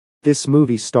This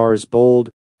movie stars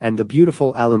bold and the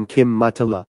beautiful alum Kim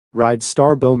Matala, ride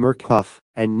star Bo Murkoff,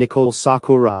 and Nicole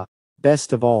Sakura.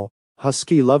 Best of all,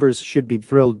 husky lovers should be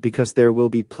thrilled because there will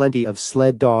be plenty of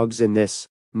sled dogs in this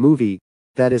movie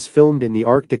that is filmed in the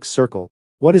Arctic Circle.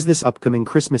 What is this upcoming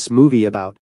Christmas movie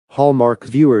about? Hallmark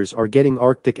viewers are getting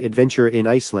Arctic adventure in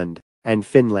Iceland and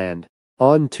Finland.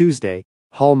 On Tuesday,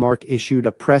 Hallmark issued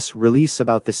a press release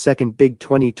about the second big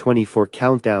 2024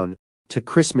 countdown to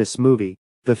Christmas movie,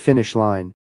 The Finnish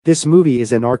Line. This movie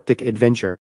is an Arctic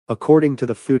adventure. According to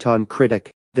the Futon critic,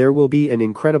 there will be an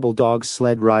incredible dog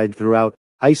sled ride throughout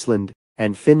Iceland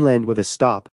and Finland with a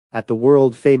stop at the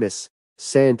world-famous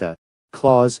Santa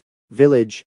Claus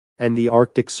Village and the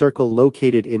Arctic Circle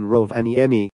located in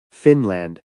Rovaniemi,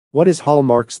 Finland. What is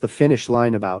Hallmark's The Finnish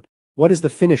Line about? What is The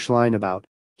Finnish Line about?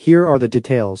 Here are the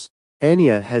details.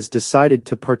 Anya has decided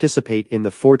to participate in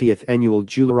the 40th annual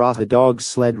Jularata dog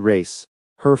sled race.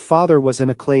 Her father was an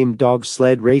acclaimed dog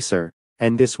sled racer,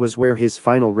 and this was where his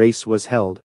final race was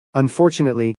held.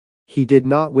 Unfortunately, he did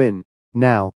not win.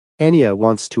 Now, Anya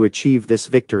wants to achieve this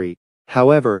victory.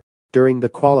 However, during the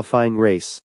qualifying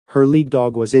race, her lead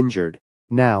dog was injured.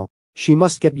 Now, she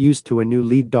must get used to a new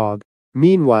lead dog.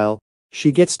 Meanwhile,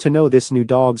 she gets to know this new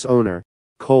dog's owner,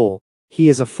 Cole. He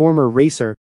is a former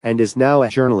racer and is now a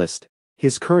journalist.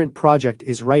 His current project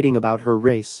is writing about her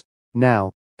race.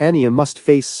 Now, Anya must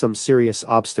face some serious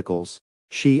obstacles.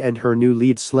 She and her new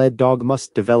lead sled dog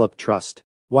must develop trust,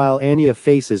 while Anya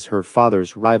faces her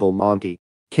father's rival Monty.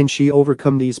 Can she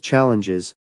overcome these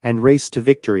challenges and race to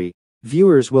victory?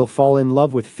 Viewers will fall in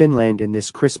love with Finland in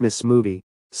this Christmas movie.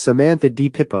 Samantha Di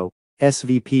Pippo,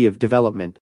 SVP of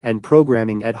Development and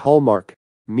Programming at Hallmark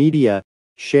Media,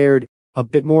 shared a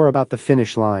bit more about The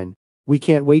Finnish Line. We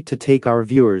can't wait to take our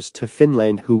viewers to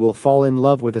Finland who will fall in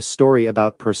love with a story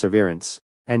about perseverance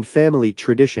and family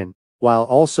tradition, while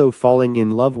also falling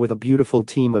in love with a beautiful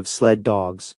team of sled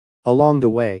dogs. Along the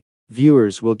way,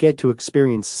 viewers will get to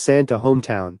experience Santa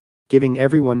hometown, giving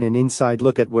everyone an inside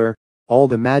look at where all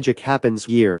the magic happens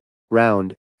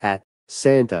year-round at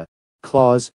Santa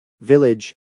Claus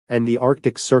Village and the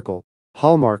Arctic Circle.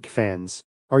 Hallmark fans,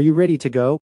 are you ready to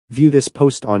go? View this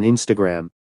post on Instagram.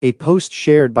 A post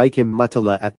shared by Kim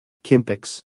Matala at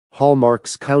Kimpix.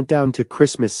 Hallmark's Countdown to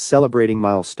Christmas celebrating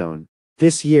milestone.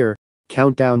 This year,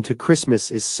 Countdown to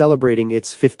Christmas is celebrating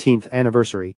its 15th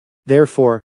anniversary.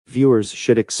 Therefore, viewers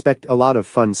should expect a lot of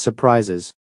fun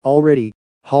surprises. Already,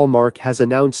 Hallmark has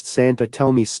announced Santa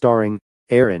Tell Me starring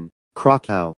Aaron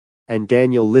Krakow and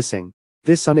Daniel Lissing.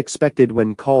 This unexpected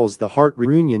When Calls the Heart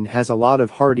reunion has a lot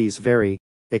of hearties very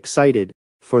excited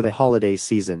for the holiday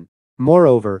season.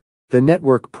 Moreover, the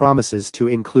network promises to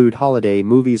include holiday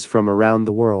movies from around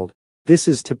the world. This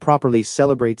is to properly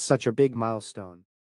celebrate such a big milestone.